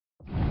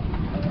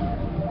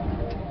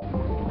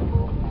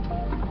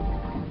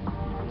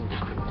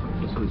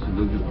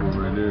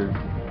Right there.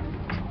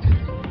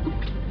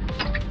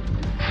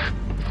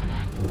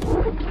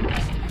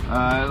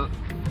 Alright,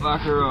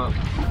 lock her up.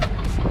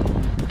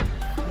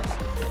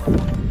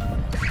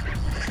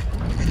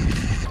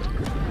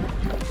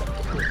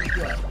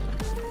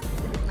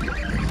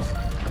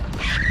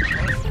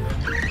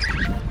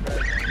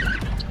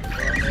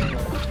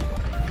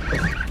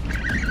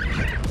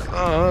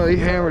 Oh, he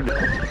hammered it.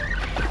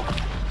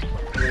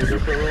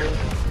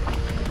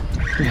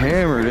 He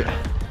hammered it.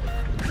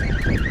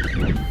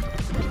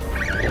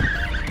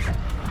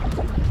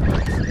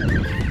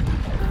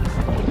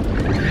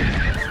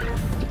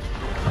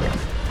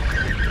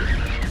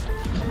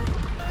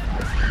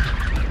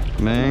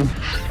 Man.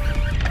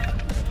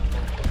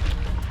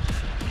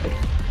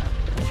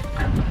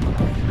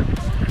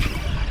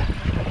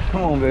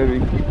 Come on, baby.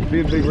 Be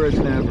a big red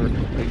snapper.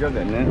 You got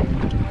that net?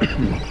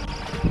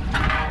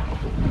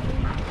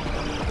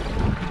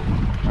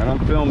 Alright, I'm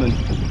filming.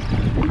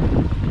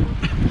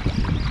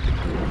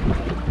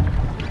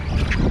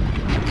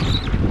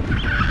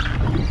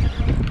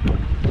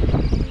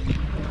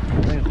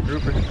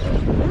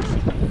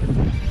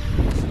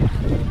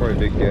 Probably a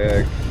big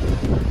gag.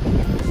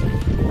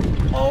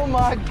 Oh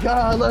my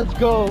God, let's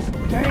go.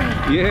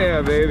 Dang.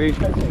 Yeah, baby.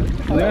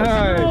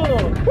 Nice.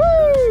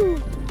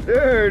 Woo!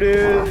 There it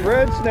is,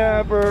 red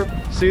snapper.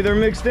 See, they're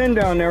mixed in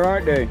down there,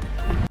 aren't they?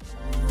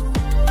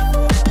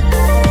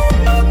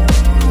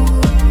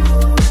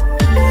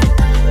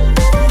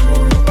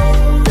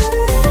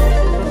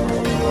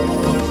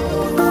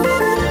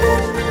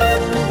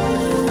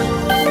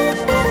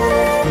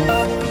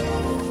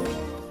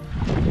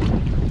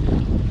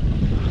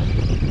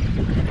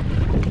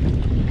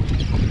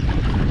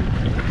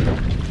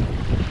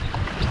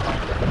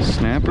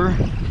 Snapper.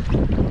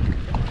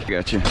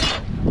 Gotcha. Look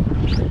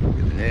at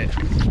the net.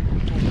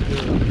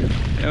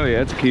 Oh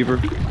yeah, it's a keeper.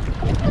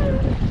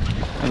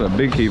 That's a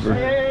big keeper.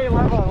 Hey,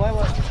 live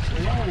on.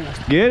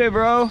 Get it,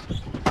 bro.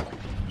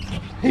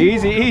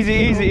 Easy, easy,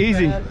 easy,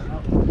 easy.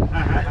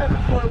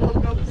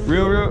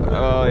 Real, real.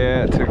 Oh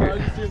yeah, it took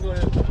it.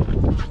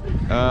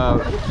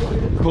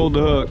 Pulled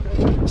the hook.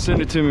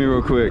 Send it to me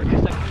real quick.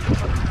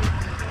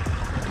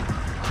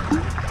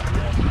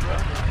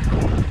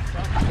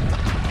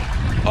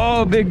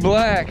 Oh, big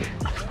black.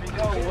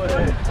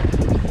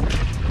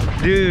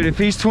 Dude, if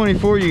he's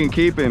 24, you can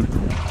keep him.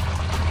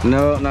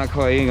 No, not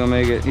quite. He ain't gonna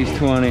make it. He's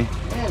 20.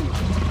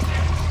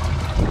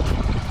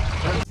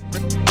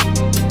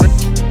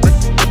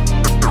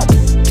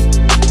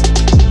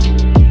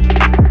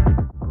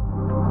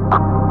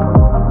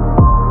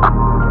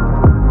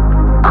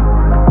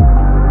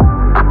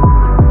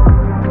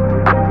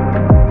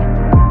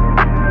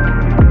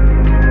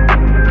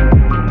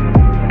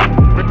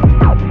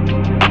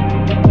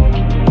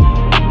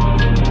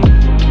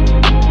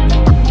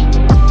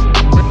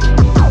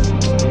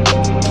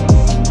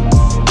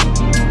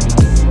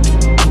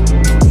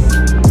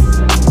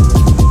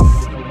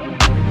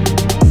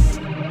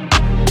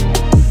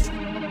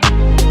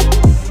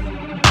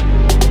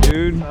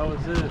 That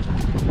was it.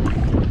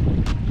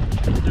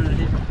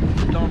 Dude,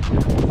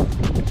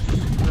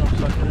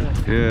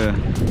 yeah.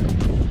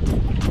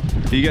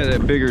 You got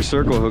that bigger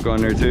circle hook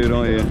on there too,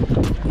 don't you?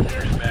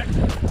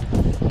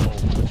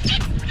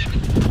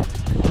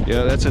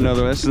 Yeah, that's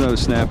another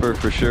snapper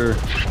for sure.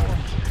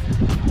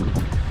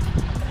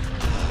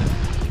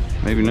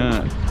 Maybe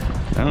not.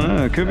 I don't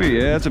know, it could be.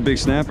 Yeah, that's a big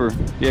snapper.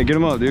 Yeah, get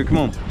him up, dude, come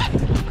on.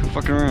 Quit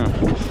fucking around.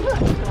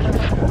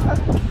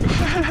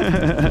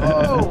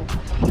 oh.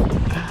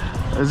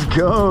 Let's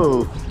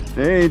go.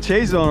 Hey,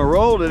 Chase is on a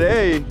roll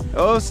today.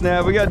 Oh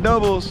snap, we got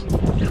doubles.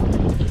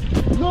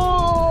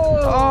 No!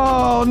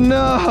 Oh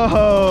no!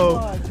 Oh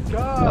my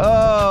God!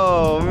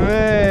 Oh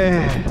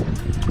man!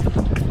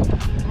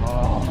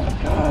 Oh my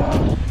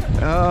God!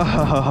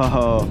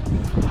 Oh!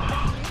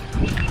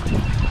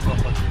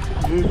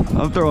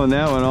 I'm throwing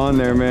that one on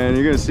there, man.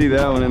 You're gonna see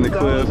that one in the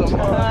clip. Look, I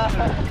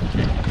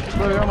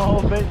got my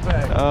whole bait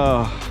bag.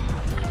 Oh.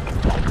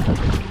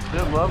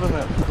 Still loving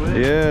that squid.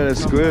 Yeah, that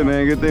squid,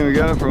 man. Good thing we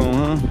got it from him,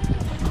 huh?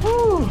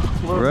 Woo.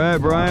 Right,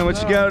 Brian,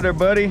 what you got there,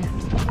 buddy?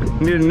 You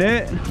need a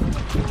net?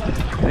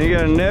 And you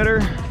got a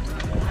netter?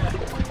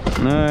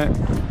 Alright.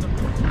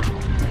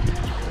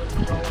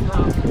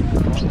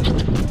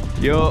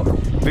 Yo,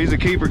 if he's a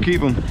keeper,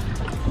 keep him.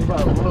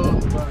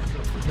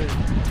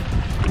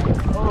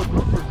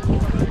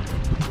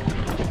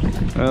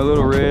 A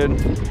little red.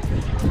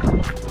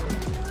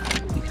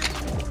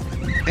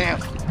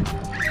 Damn.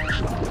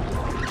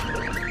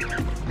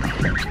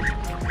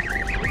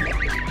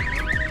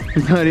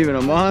 He's not even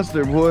a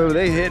monster, boy, but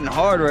they hitting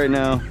hard right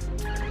now.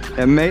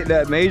 And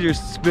that major's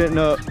spitting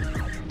up.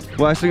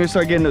 Watch, they're gonna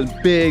start getting those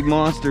big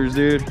monsters,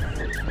 dude.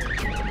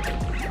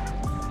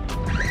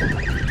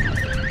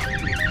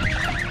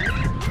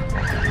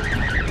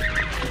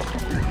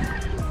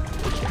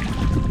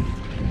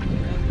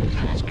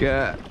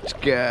 It's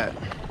got.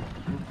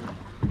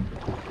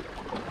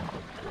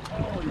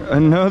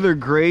 Another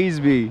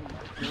Graysby.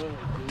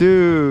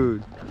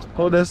 Dude,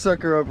 hold that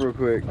sucker up real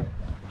quick.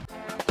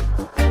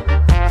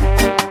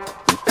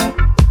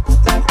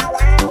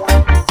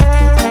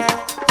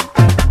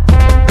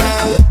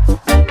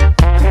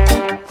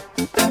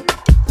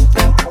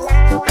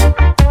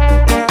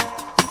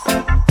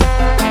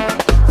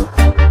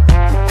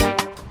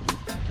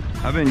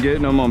 I've been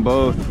getting them on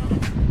both.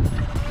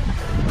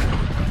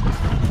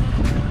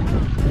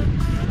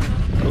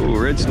 Oh,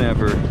 red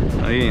snapper.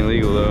 Oh, he ain't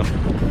legal though.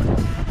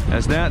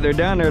 That's not, they're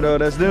down there though,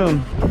 that's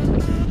them.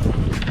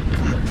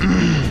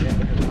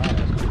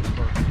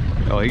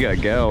 Oh, he got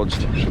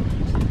gouged.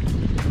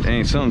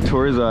 Dang, something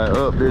tore his eye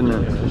up, didn't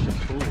it?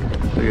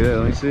 Look at that,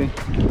 let me see.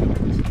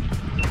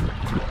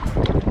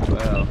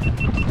 Wow.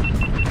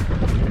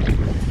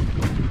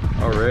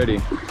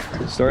 Already.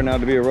 Starting out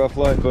to be a rough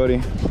life,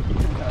 buddy.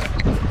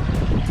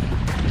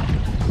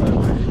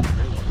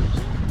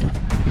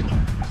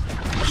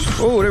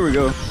 Oh, there we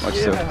go. Watch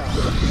yourself.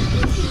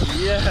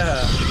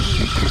 Yeah.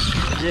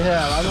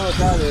 Yeah, I know what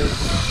that is.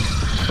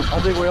 I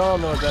think we all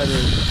know what that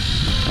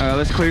is. All right,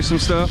 let's clear some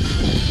stuff.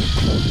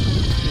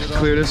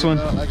 Clear this one.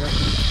 I got you.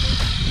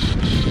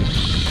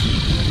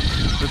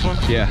 This one?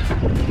 Yeah.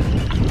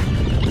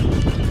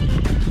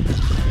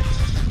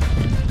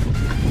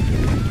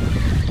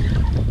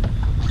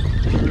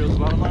 Reels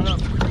bottom line up?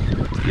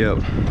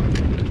 Yep.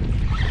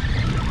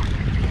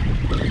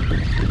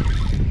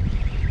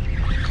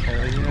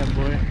 Hell yeah,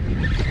 boy.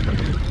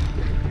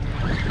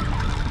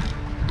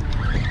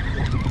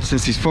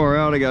 Since he's far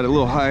out, I got a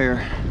little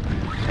higher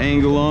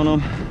angle on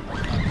him.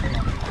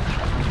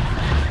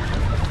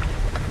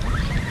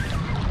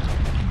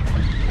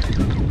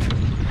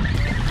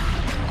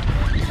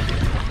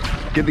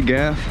 Get the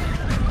gaff,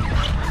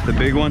 the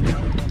big one.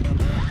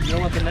 You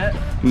don't want the net?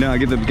 No,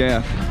 get the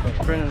gaff.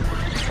 I'm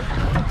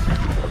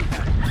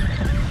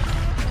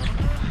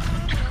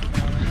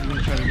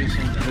gonna try to get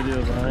some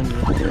video behind you.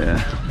 Yeah.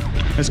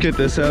 Let's get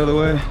this out of the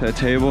way, that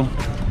table.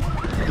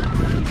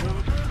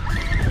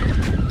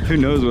 Who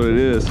knows what it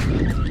is?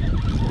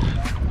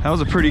 That was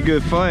a pretty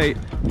good fight,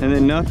 and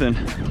then nothing.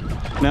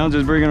 Now I'm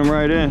just bringing them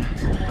right in.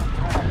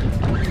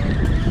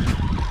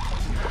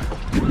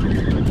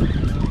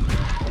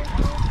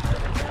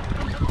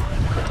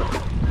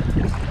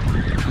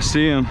 I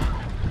see him.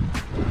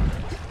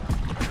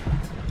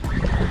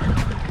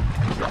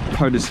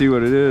 Hard to see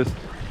what it is.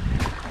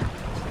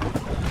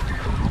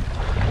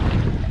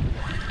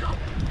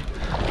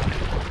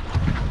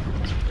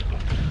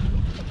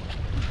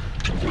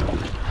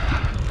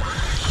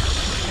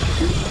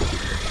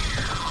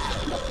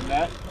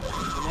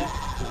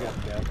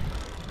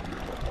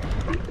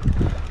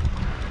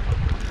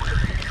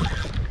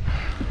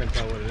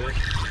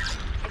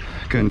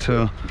 Couldn't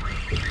tell.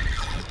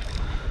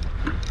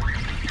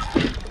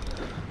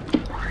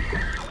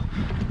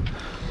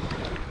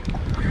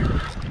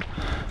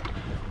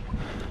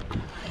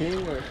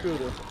 King or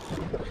shooter?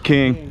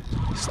 King.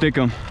 Stick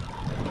him.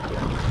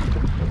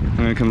 I'm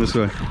gonna come this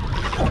way.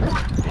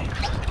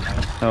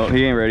 Oh,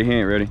 he ain't ready. He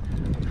ain't ready.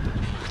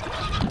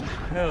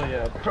 Hell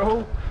yeah,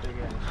 bro.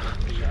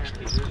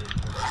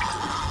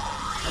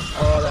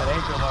 Oh, that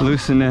ankle.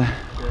 Loosen that.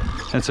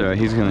 That's alright.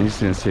 He's gonna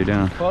stay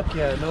down. Fuck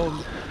yeah, no.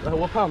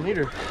 What pound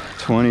meter?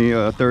 20,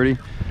 30.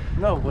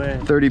 No way.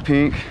 30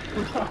 pink.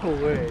 No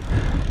way.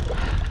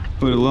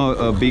 With a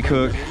long beak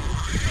hook.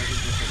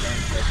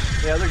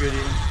 Yeah, they're good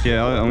eating.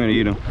 Yeah, I'm gonna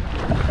eat him.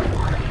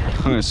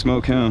 I'm gonna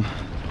smoke him.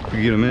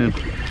 We get him in.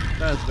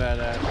 That's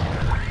badass.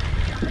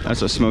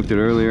 That's what I smoked it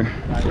earlier.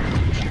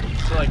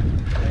 So like.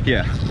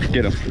 Yeah,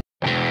 get him.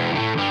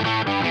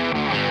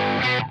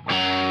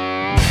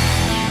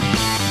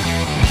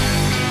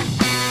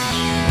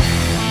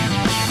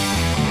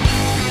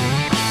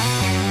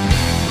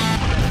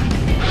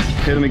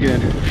 Hit him again.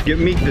 Get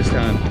meat this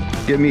time.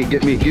 Get meat,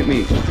 get meat, get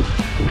meat.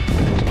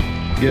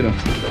 Get him.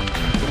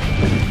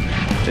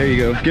 There you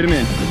go. Get him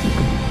in.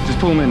 Just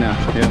pull him in now.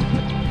 Yeah.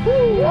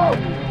 Woo!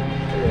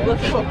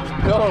 Let's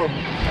go.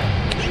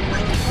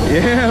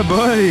 Yeah,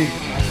 buddy.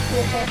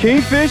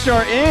 Kingfish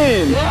are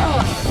in.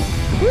 Yeah.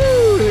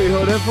 Woo! Hey,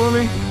 hold that for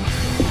me.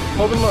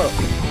 Hold them up.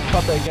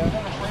 Pop that again.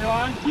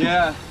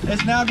 Yeah.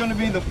 It's now going to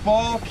be the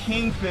Fall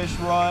Kingfish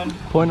run.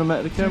 Point them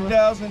at the camera.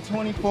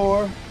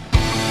 2024.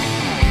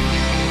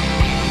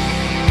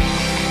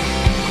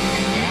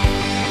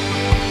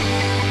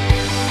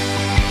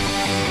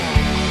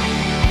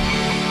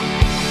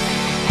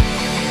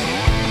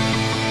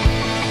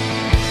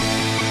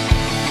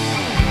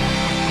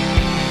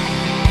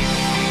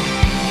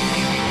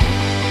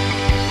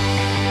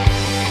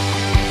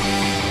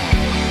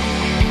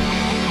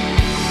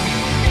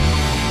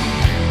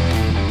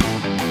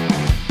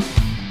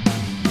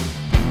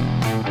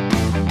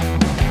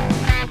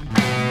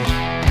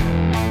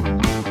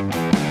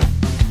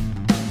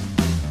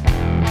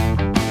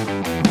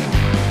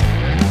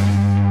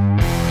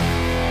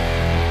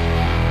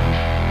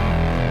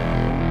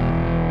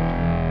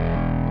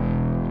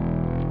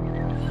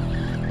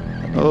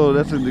 Oh,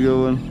 that's a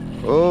good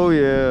one. Oh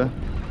yeah.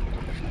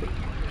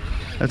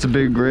 That's a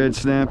big red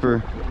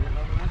snapper.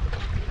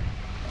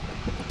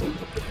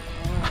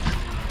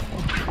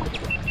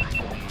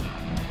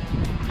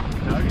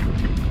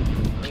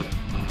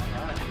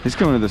 He's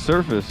coming to the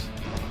surface.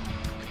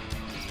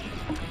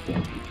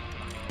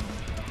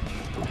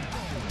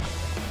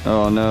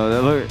 Oh no,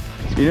 that look,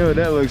 you know what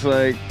that looks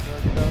like?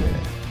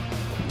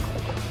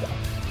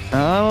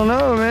 I don't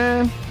know,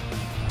 man.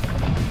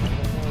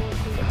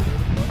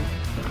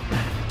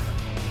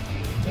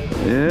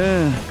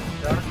 Yeah.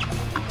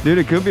 Dude,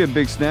 it could be a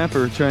big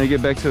snapper trying to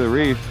get back to the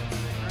reef.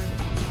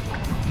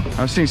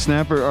 I've seen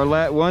snapper,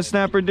 our one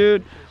snapper,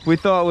 dude, we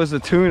thought was a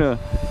tuna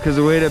because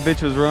the way that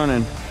bitch was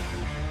running.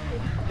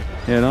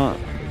 Yeah, don't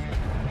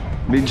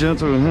be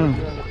gentle with him.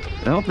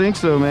 I don't think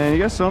so, man. You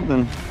got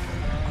something.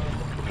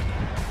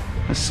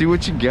 Let's see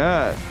what you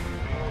got.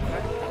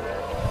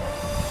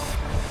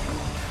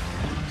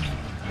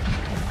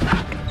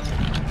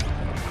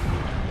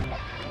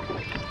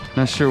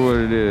 Not sure what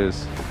it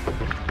is.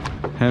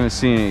 Haven't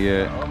seen it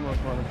yet. I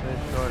almost want to say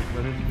shark,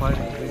 but it's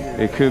biting weird.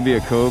 It could be a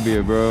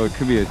cobia, bro. It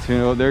could be a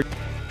tuna. Oh, there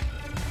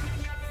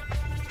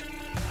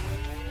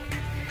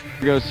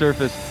goes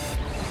surface.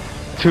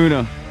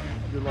 Tuna.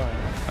 You're lying.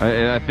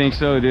 I think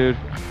so, dude.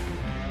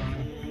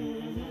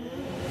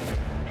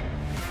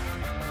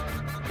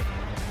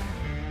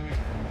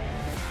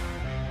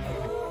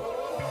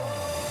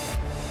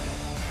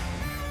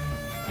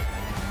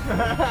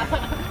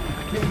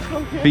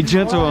 Be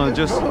gentle on it.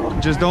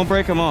 Just don't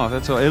break them off.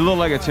 That's all. It looked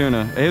like a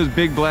tuna. It was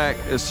big black,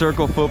 a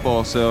circle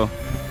football. So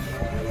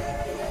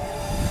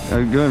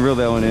I'm gonna reel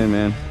that one in,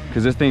 man,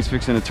 because this thing's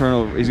fixing to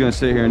turn. He's gonna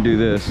sit here and do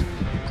this.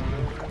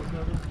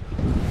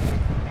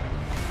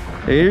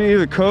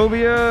 Either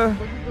cobia.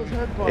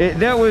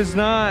 That was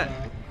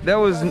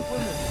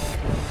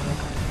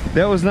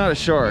not a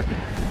shark.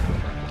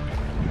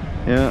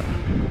 Yeah.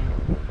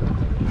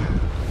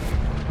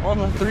 On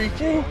the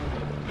 3K?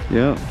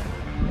 Yeah.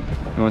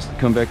 He wants to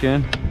come back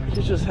in?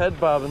 He's just head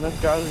bobbing.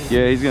 That's gotta be.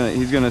 Yeah,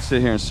 he's gonna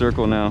sit here and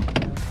circle now.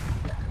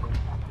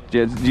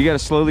 Yeah, you gotta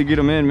slowly get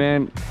him in,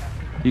 man.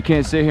 You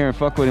can't sit here and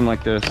fuck with him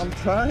like this. I'm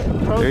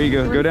trying, bro. There you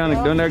go. Go down.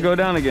 Don't go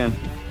down again.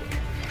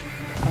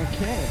 I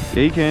can't.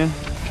 Yeah, you can.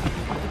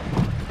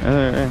 All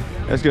right.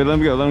 That's good. Let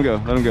him go. Let him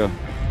go. Let him go.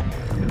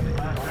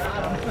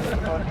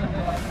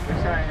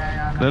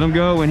 Let him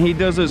go. When he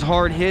does those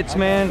hard hits,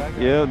 man.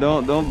 Yeah,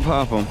 don't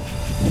pop him.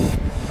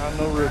 I'm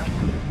no rookie.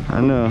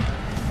 I know.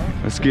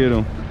 Let's get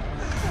him.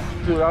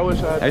 Dude, I wish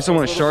I just don't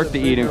want a shark to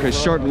eat him because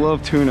shark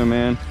love tuna,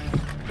 man.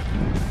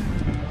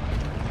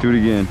 Do it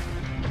again.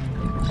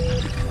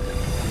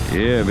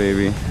 Yeah,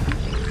 baby.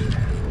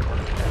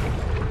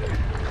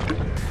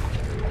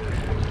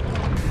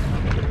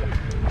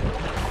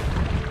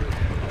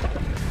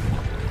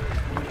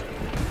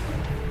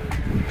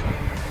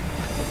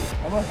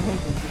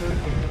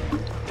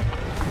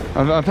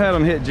 I've had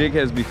them hit jig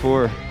heads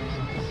before.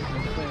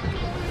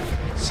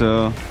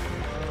 So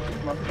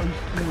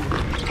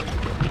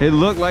it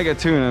looked like a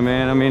tuna,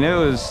 man. I mean,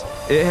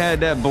 it had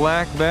that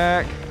black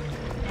back.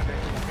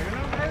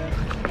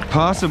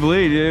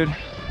 Possibly, dude.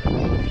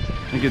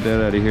 Let me get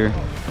that out of here.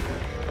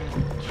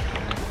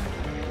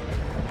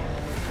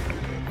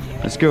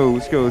 Let's go.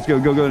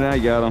 Go. Now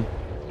you got him.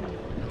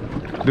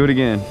 Do it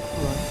again.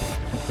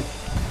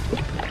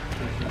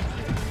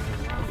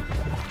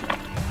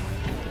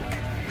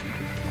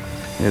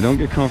 Yeah, don't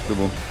get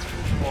comfortable.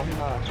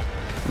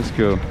 Let's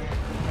go.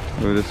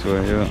 Go this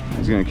way, yeah.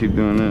 He's gonna keep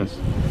doing this.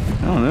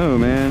 I don't know,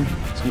 man.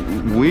 It's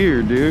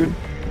weird, dude.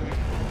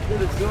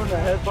 Dude, it's doing the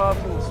head bob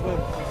in the swim.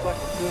 It's like a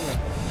tuna.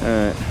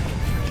 Alright.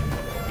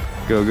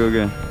 Go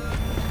again.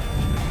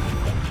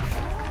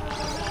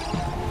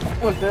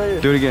 Look, there he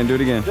is. Do it again.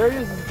 There he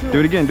is. Do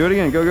it again. Go. Go.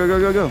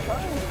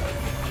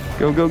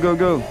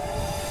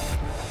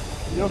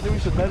 You don't think we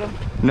should bet him?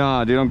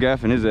 Nah, dude, I'm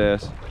gaffing his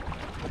ass.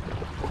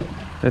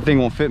 That thing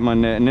won't fit in my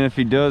net, and then if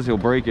he does, he'll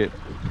break it.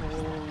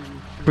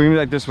 Bring me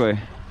like this way.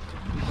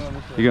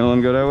 You gonna let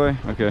him go that way?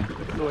 Okay.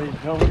 The way he's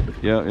going.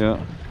 Yeah.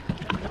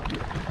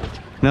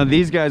 Now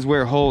these guys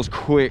wear holes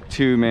quick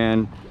too,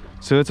 man.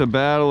 So it's a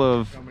battle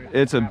of,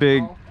 it's a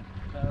big,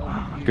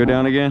 go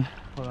down again.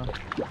 Hold on.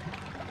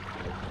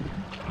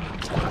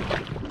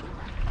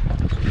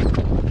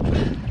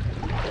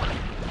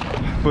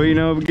 But you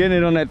know, getting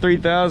it on that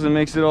 3,000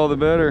 makes it all the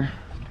better.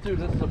 Dude,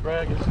 this is a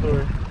bragging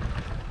story.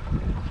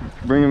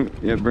 Bring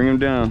him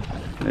down.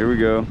 There we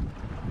go.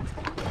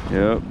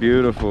 Yep,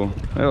 beautiful.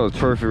 That was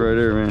perfect right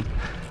there, man.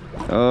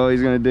 Oh,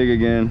 he's gonna dig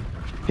again.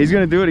 He's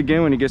gonna do it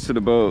again when he gets to the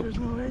boat. There's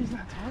no way he's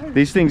not tired.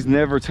 These things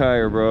never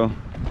tire, bro.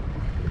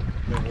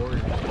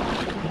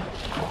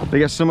 They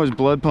got so much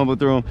blood pumping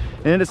through them.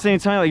 And at the same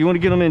time, like, you want to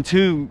get them in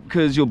too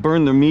because you'll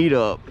burn their meat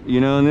up,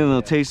 you know, and then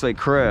they'll taste like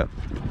crap.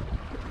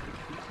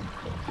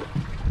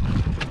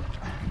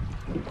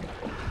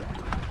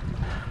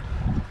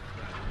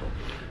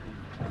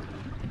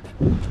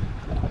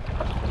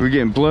 We're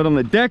getting blood on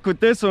the deck with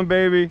this one,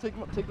 baby.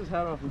 Take this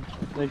hat off.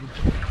 Thank you.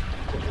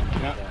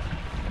 Yeah.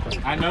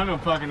 I know no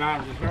fucking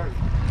knives is hurt.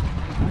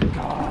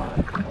 God.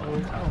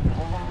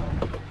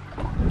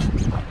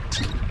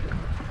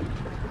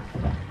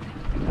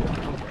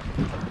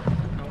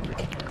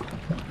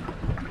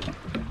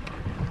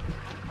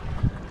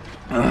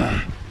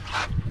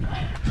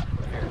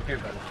 Here,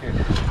 brother, here.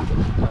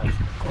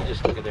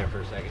 Just look at there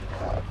for a second.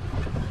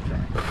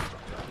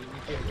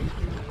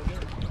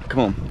 Come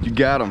on, you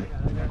got him.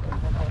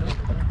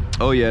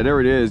 Oh yeah, there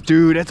it is.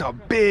 Dude, that's a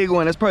big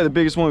one. That's probably the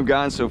biggest one we've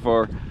gotten so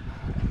far.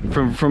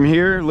 From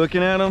here,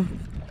 looking at him,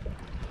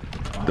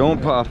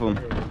 don't pop him.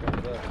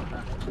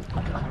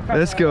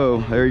 Let's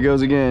go. There he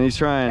goes again. He's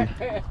trying.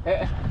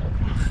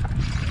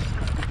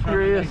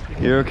 Here he is.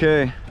 You're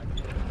okay.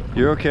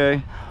 You're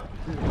okay.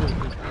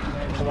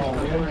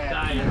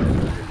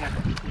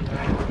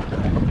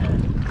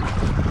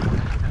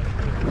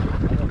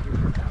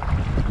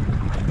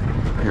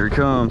 Here he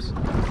comes.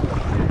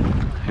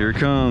 Here he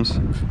comes.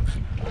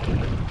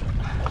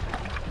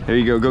 Here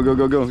you go. Go, go,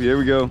 go, go. Here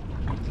we go.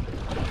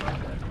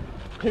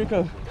 Here he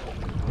comes.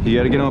 You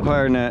gotta get him up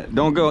higher than that.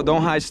 Don't go,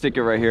 don't high stick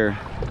it right here.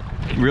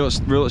 Real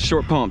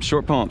short pumps,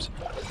 short pumps.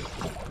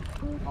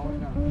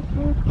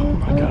 Oh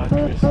my God,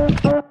 Chris.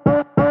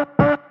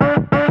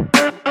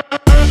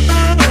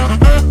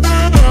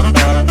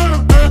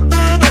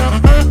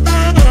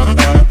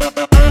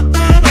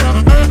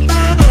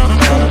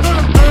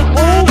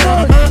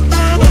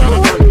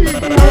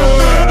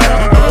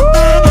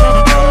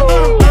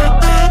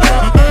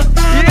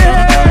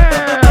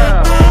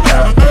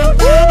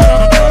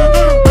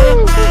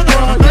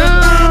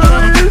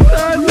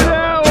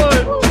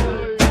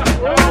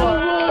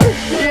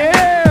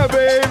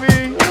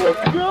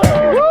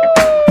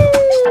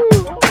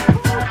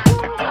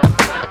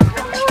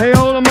 Hey,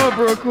 hold him up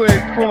real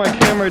quick before my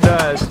camera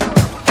dies.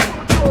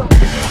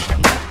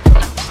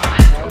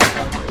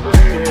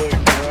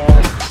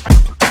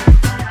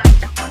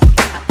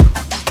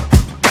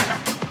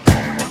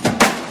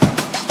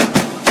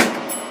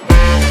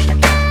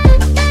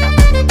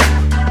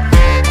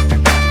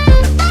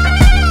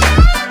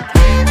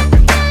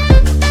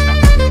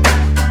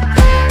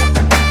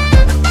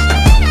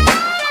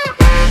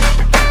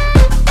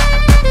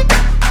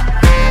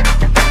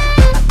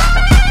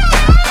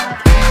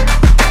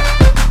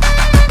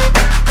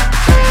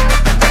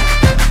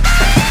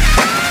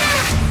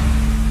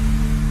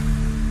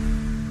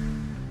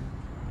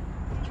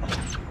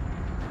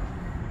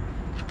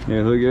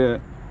 Yeah, look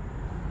at that.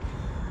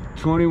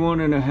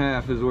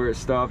 21.5 is where it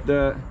stopped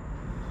at.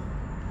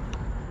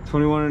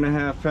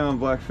 21.5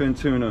 pound blackfin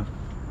tuna.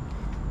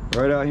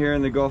 Right out here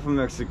in the Gulf of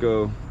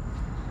Mexico.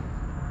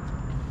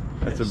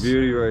 That's a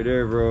beauty right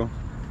there, bro.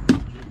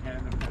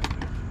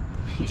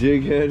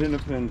 Jig head and a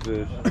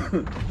pinfish.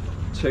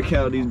 Check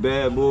out these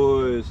bad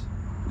boys.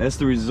 That's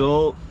the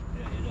result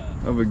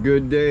of a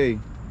good day.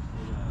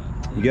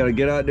 You gotta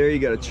get out there, you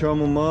gotta chum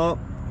them up.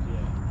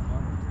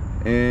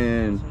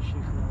 And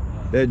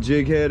that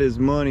jig head is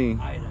money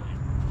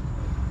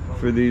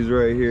for these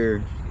right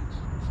here.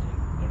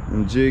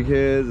 And jig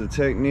heads, a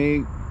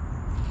technique,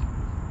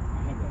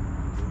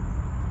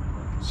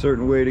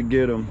 certain way to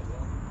get them.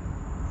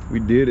 We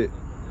did it.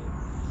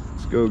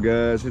 Let's go,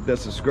 guys. Hit that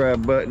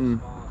subscribe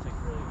button.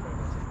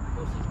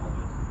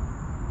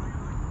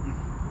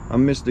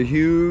 I'm Mr.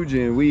 Huge,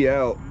 and we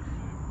out.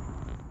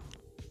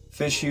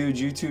 Fish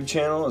Huge YouTube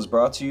channel is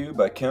brought to you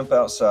by Kemp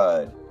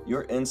Outside,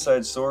 your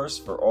inside source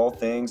for all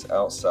things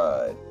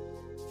outside.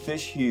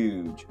 Fish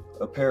Huge,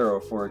 apparel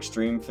for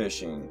extreme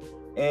fishing.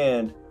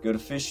 And go to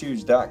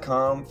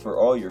fishhuge.com for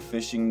all your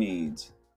fishing needs.